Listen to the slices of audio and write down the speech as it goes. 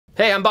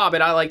Hey, I'm Bob at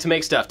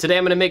ILikeToMakeStuff. Today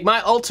I'm going to make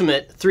my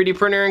ultimate 3D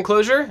printer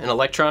enclosure and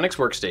electronics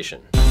workstation.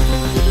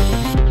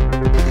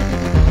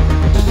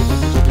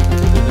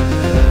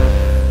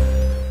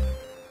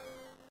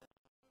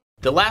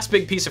 The last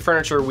big piece of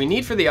furniture we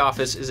need for the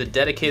office is a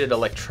dedicated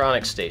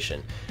electronics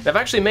station. And I've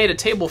actually made a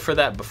table for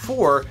that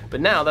before, but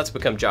now that's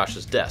become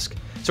Josh's desk.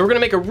 So we're gonna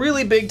make a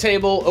really big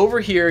table over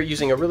here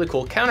using a really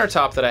cool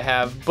countertop that I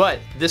have, but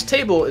this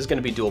table is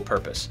gonna be dual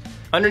purpose.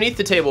 Underneath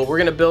the table, we're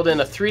gonna build in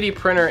a 3D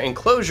printer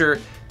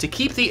enclosure to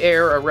keep the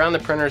air around the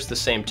printers the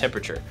same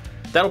temperature.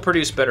 That'll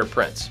produce better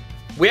prints.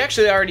 We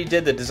actually already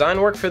did the design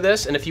work for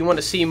this, and if you want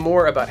to see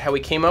more about how we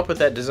came up with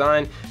that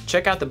design,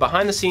 check out the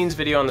behind the scenes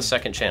video on the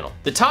second channel.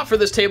 The top for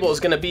this table is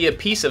going to be a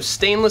piece of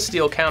stainless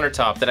steel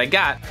countertop that I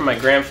got from my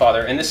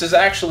grandfather, and this is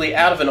actually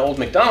out of an old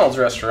McDonald's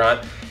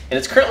restaurant, and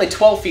it's currently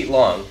 12 feet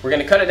long. We're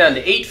going to cut it down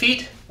to 8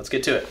 feet. Let's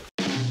get to it.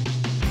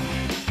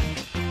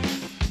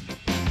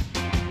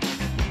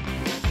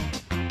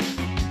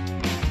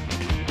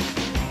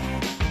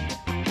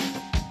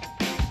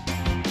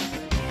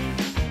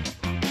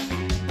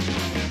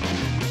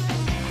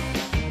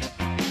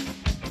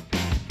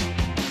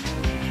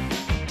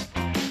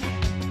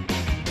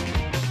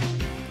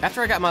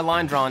 After I got my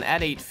line drawn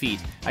at 8 feet,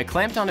 I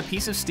clamped on a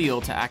piece of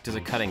steel to act as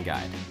a cutting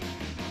guide.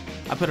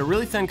 I put a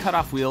really thin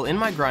cutoff wheel in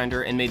my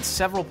grinder and made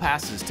several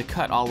passes to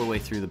cut all the way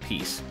through the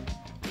piece.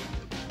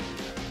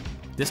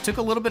 This took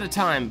a little bit of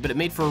time, but it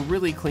made for a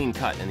really clean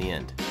cut in the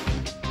end.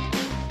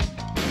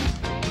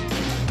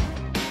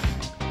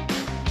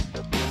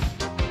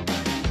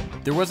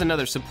 There was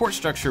another support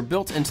structure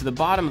built into the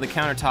bottom of the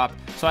countertop,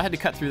 so I had to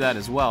cut through that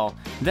as well.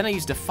 Then I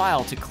used a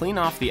file to clean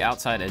off the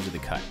outside edge of the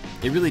cut.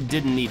 It really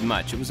didn't need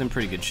much, it was in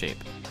pretty good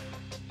shape.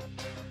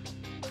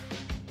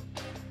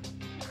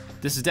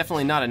 This is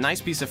definitely not a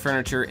nice piece of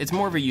furniture, it's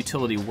more of a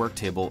utility work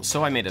table,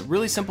 so I made a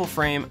really simple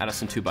frame out of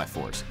some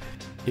 2x4s.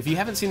 If you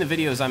haven't seen the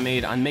videos I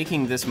made on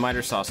making this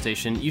miter saw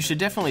station, you should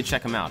definitely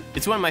check them out.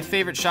 It's one of my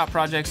favorite shop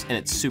projects and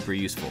it's super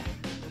useful.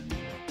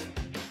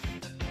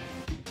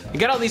 I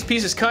got all these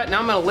pieces cut, now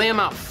I'm going to lay them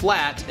out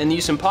flat and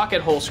use some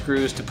pocket hole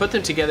screws to put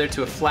them together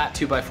to a flat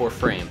 2x4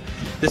 frame.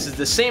 This is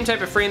the same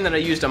type of frame that I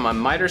used on my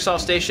miter saw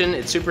station.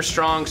 It's super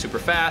strong, super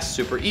fast,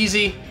 super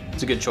easy.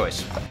 It's a good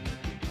choice.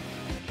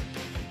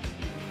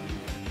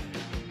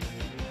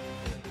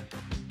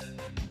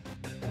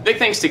 Big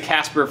thanks to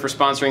Casper for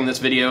sponsoring this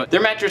video. Their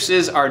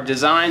mattresses are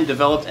designed,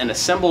 developed, and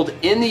assembled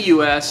in the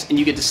US, and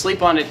you get to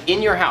sleep on it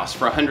in your house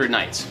for 100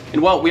 nights.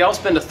 And well, we all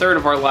spend a third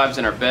of our lives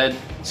in our bed,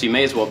 so you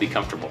may as well be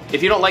comfortable.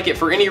 If you don't like it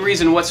for any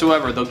reason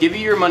whatsoever, they'll give you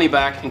your money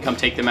back and come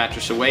take the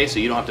mattress away so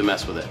you don't have to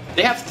mess with it.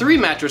 They have 3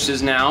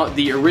 mattresses now,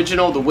 the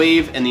original, the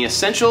Wave, and the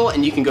Essential,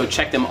 and you can go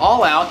check them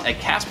all out at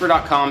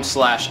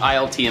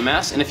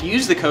casper.com/ILTMS, and if you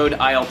use the code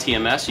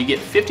ILTMS, you get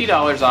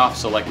 $50 off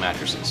select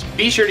mattresses.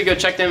 Be sure to go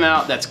check them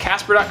out. That's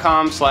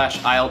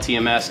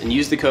casper.com/ILTMS and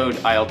use the code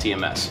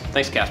ILTMS.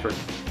 Thanks, Casper.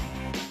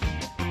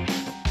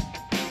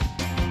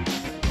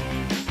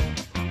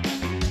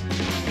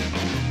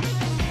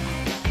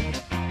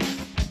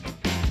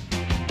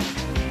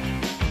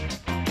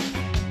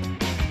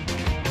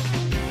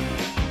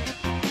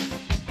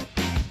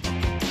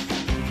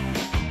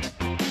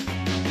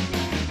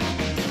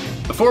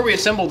 Before we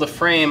assemble the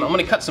frame, I'm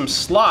going to cut some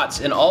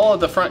slots in all of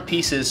the front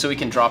pieces so we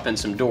can drop in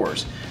some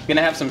doors. I'm going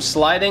to have some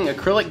sliding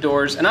acrylic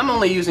doors, and I'm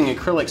only using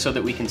acrylic so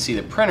that we can see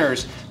the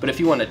printers, but if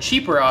you want a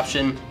cheaper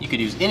option, you could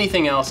use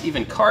anything else,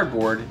 even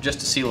cardboard, just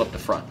to seal up the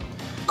front.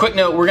 Quick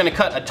note, we're going to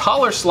cut a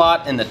taller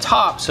slot in the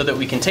top so that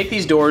we can take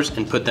these doors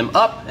and put them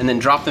up and then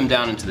drop them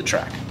down into the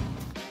track.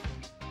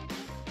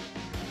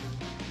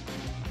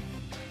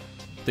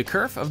 The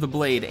kerf of the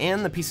blade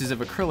and the pieces of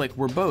acrylic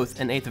were both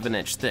 1/8 of an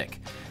inch thick.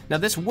 Now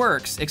this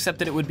works, except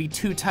that it would be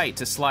too tight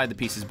to slide the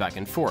pieces back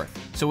and forth.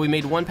 So we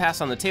made one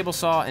pass on the table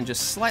saw and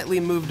just slightly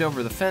moved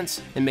over the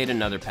fence and made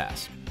another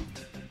pass.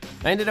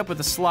 I ended up with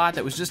a slot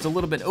that was just a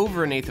little bit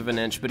over 1/8 of an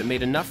inch, but it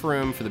made enough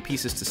room for the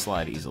pieces to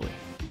slide easily.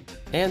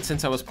 And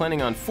since I was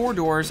planning on 4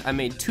 doors, I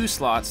made 2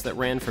 slots that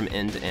ran from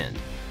end to end.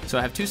 So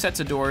I have 2 sets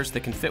of doors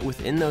that can fit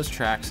within those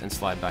tracks and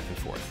slide back and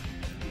forth.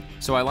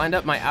 So I lined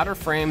up my outer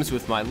frames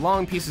with my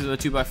long pieces of the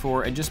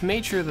 2x4 and just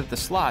made sure that the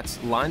slots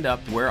lined up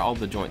where all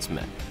the joints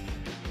met.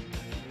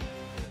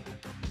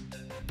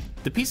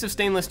 The piece of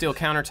stainless steel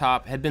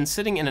countertop had been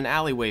sitting in an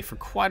alleyway for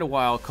quite a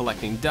while,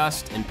 collecting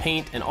dust and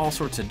paint and all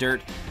sorts of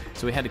dirt,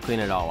 so we had to clean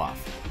it all off.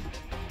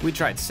 We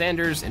tried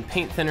sanders and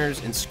paint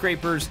thinners and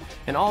scrapers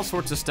and all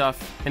sorts of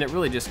stuff, and it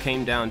really just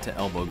came down to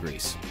elbow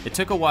grease. It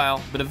took a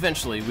while, but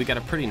eventually we got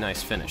a pretty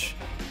nice finish.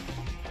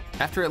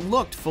 After it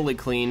looked fully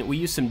clean, we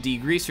used some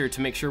degreaser to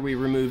make sure we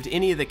removed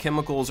any of the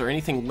chemicals or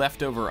anything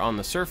left over on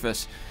the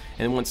surface,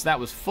 and once that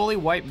was fully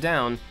wiped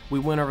down, we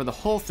went over the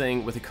whole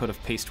thing with a coat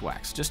of paste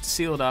wax, just to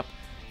seal it up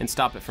and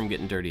stop it from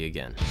getting dirty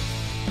again.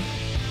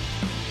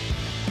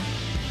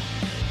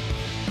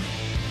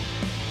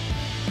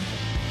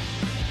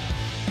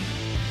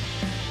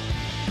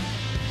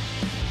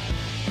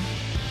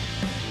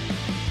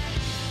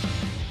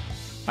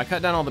 I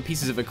cut down all the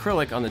pieces of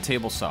acrylic on the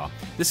table saw.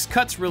 This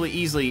cuts really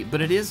easily, but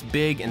it is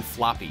big and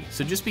floppy,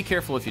 so just be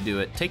careful if you do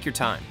it. Take your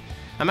time.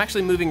 I'm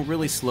actually moving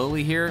really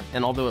slowly here,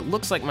 and although it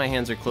looks like my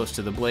hands are close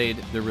to the blade,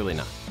 they're really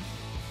not.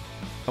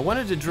 I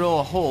wanted to drill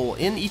a hole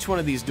in each one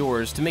of these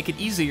doors to make it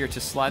easier to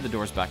slide the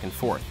doors back and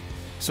forth.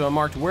 So I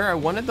marked where I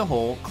wanted the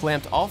hole,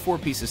 clamped all 4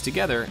 pieces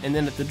together, and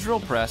then at the drill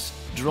press,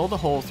 drilled a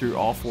hole through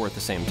all 4 at the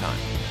same time.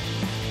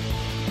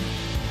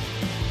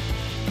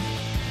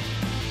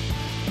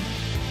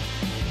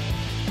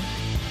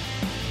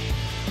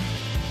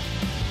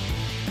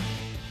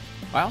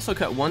 I also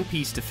cut one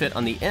piece to fit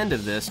on the end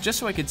of this just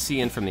so I could see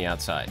in from the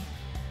outside.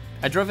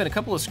 I drove in a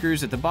couple of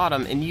screws at the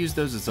bottom and used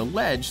those as a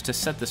ledge to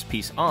set this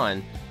piece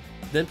on,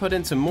 then put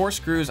in some more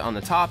screws on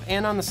the top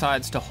and on the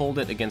sides to hold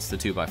it against the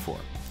 2x4.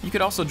 You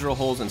could also drill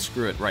holes and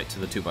screw it right to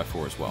the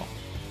 2x4 as well.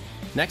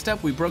 Next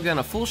up, we broke down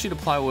a full sheet of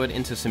plywood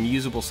into some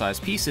usable size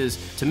pieces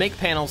to make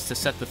panels to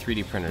set the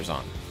 3D printers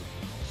on.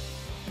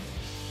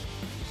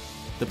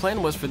 The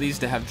plan was for these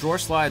to have drawer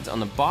slides on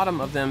the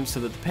bottom of them so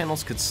that the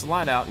panels could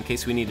slide out in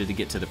case we needed to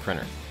get to the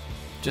printer.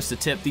 Just a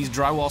tip, these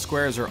drywall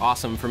squares are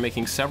awesome for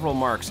making several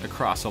marks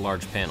across a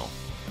large panel.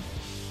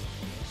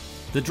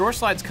 The drawer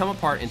slides come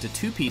apart into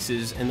 2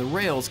 pieces and the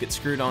rails get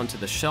screwed onto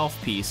the shelf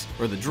piece,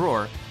 or the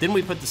drawer. Then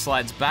we put the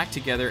slides back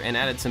together and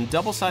added some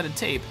double-sided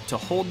tape to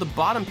hold the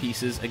bottom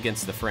pieces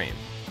against the frame.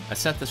 I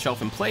set the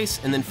shelf in place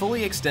and then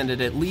fully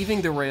extended it,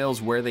 leaving the rails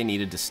where they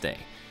needed to stay.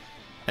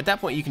 At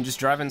that point, you can just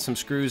drive in some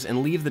screws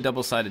and leave the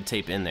double-sided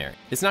tape in there.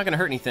 It's not going to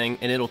hurt anything,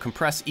 and it'll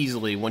compress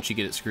easily once you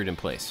get it screwed in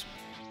place.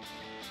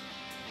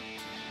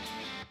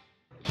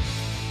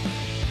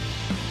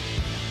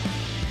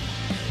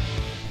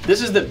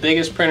 This is the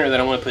biggest printer that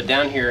I want to put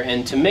down here,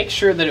 and to make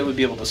sure that it would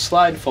be able to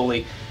slide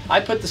fully, I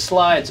put the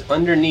slides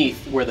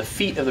underneath where the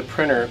feet of the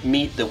printer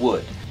meet the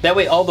wood. That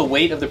way all the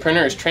weight of the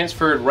printer is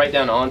transferred right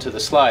down onto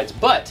the slides,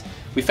 but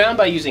we found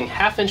by using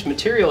 1/2"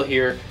 material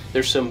here,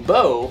 there's some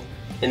bow,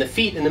 and the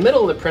feet in the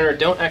middle of the printer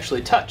don't actually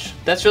touch.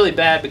 That's really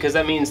bad because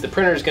that means the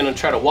printer is going to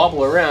try to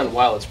wobble around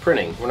while it's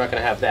printing. We're not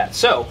going to have that.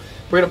 So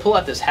we're going to pull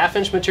out this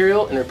 1/2"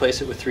 material and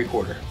replace it with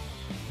 3/4.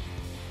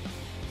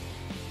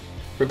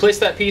 Replace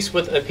that piece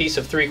with a piece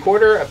of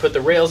 3/4. I put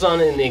the rails on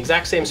in the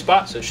exact same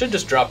spot, so it should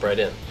just drop right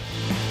in.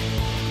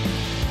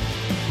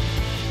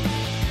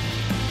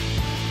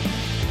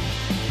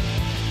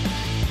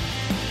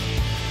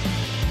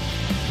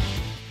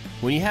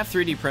 When you have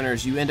 3D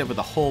printers, you end up with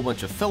a whole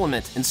bunch of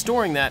filament, and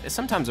storing that is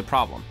sometimes a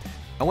problem.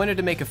 I wanted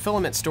to make a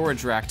filament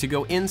storage rack to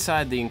go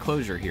inside the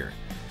enclosure here.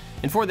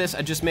 And for this,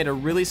 I just made a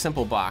really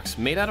simple box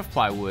made out of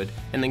plywood,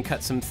 and then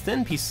cut some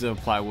thin pieces of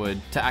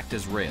plywood to act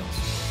as rails.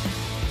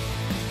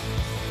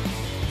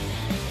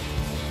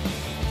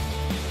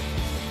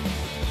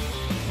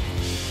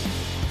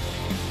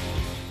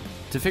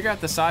 To figure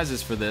out the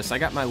sizes for this, I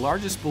got my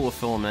largest spool of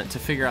filament to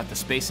figure out the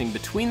spacing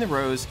between the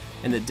rows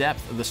and the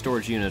depth of the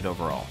storage unit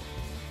overall.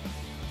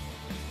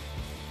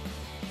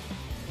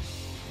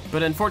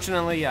 But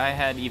unfortunately, I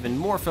had even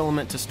more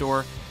filament to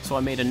store, so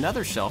I made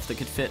another shelf that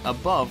could fit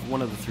above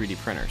one of the 3D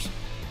printers.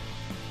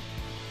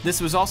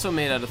 This was also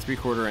made out of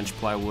 3/4 inch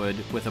plywood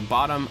with a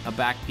bottom, a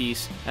back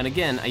piece, and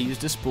again, I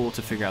used a spool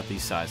to figure out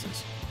these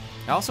sizes.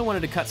 I also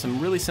wanted to cut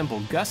some really simple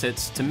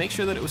gussets to make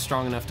sure that it was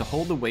strong enough to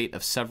hold the weight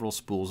of several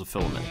spools of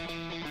filament.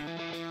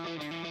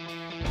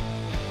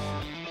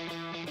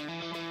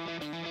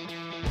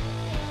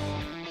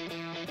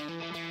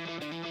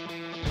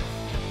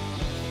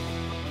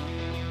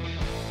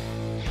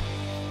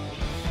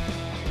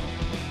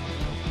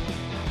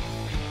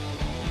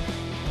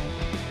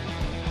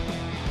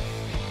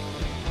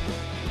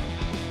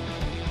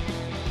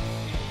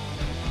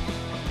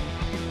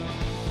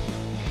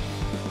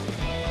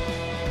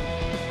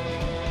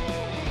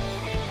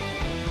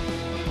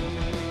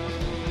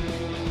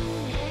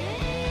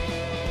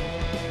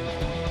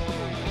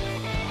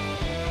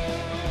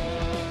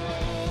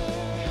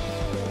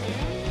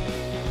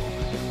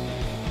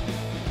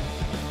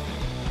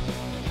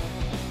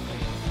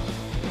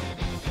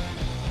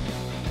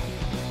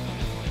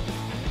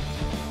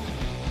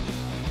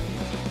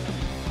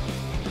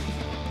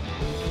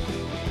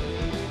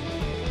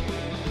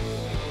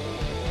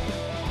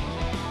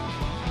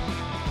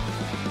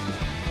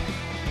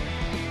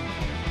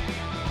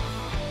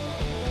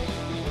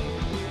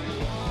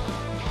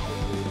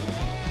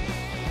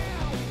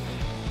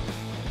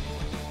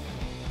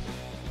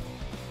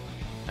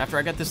 After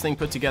I got this thing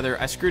put together,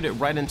 I screwed it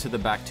right into the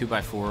back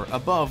 2x4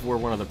 above where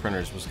one of the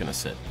printers was going to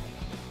sit.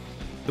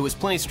 It was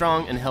plenty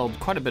strong and held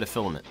quite a bit of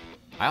filament.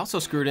 I also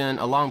screwed in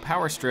a long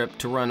power strip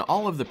to run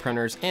all of the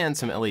printers and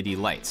some LED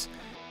lights.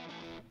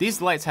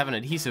 These lights have an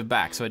adhesive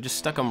back, so I just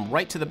stuck them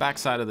right to the back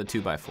side of the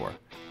 2x4.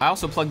 I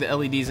also plugged the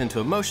LEDs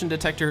into a motion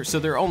detector so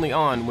they're only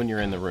on when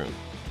you're in the room.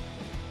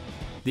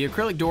 The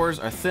acrylic doors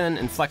are thin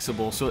and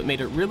flexible, so it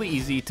made it really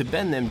easy to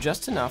bend them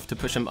just enough to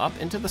push them up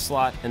into the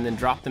slot and then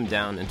drop them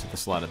down into the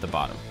slot at the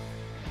bottom.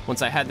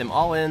 Once I had them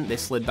all in, they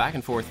slid back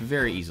and forth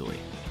very easily.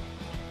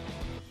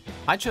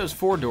 I chose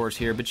 4 doors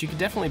here, but you could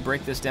definitely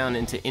break this down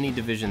into any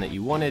division that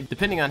you wanted,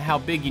 depending on how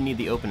big you need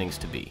the openings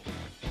to be.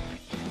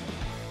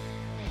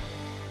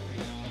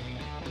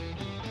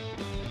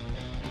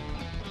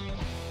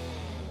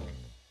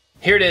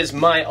 Here it is,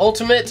 my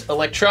ultimate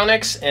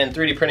electronics and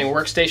 3D printing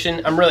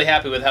workstation. I'm really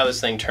happy with how this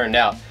thing turned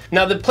out.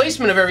 Now the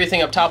placement of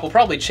everything up top will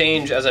probably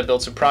change as I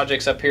build some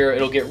projects up here.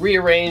 It'll get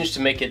rearranged to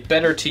make it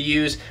better to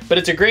use, but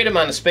it's a great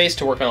amount of space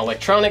to work on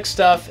electronic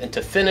stuff and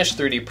to finish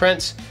 3D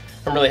prints.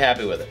 I'm really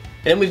happy with it.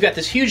 And we've got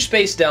this huge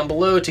space down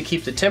below to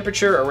keep the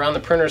temperature around the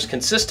printers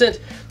consistent.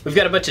 We've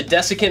got a bunch of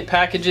desiccant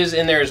packages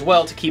in there as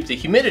well to keep the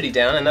humidity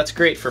down, and that's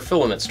great for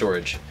filament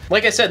storage.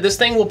 Like I said, this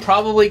thing will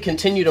probably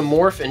continue to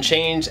morph and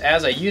change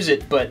as I use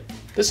it, but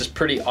this is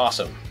pretty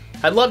awesome.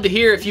 I'd love to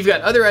hear if you've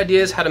got other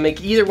ideas how to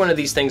make either one of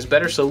these things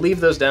better, so leave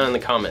those down in the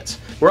comments.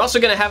 We're also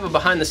gonna have a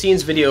behind the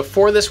scenes video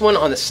for this one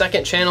on the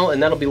second channel,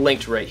 and that'll be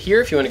linked right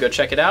here if you wanna go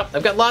check it out.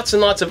 I've got lots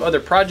and lots of other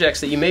projects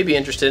that you may be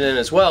interested in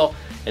as well,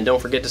 and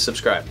don't forget to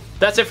subscribe.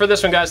 That's it for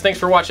this one, guys. Thanks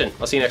for watching.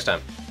 I'll see you next time.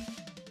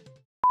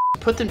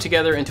 Put them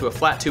together into a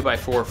flat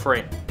 2x4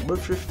 frame.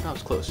 That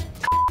was close.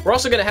 We're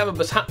also gonna have a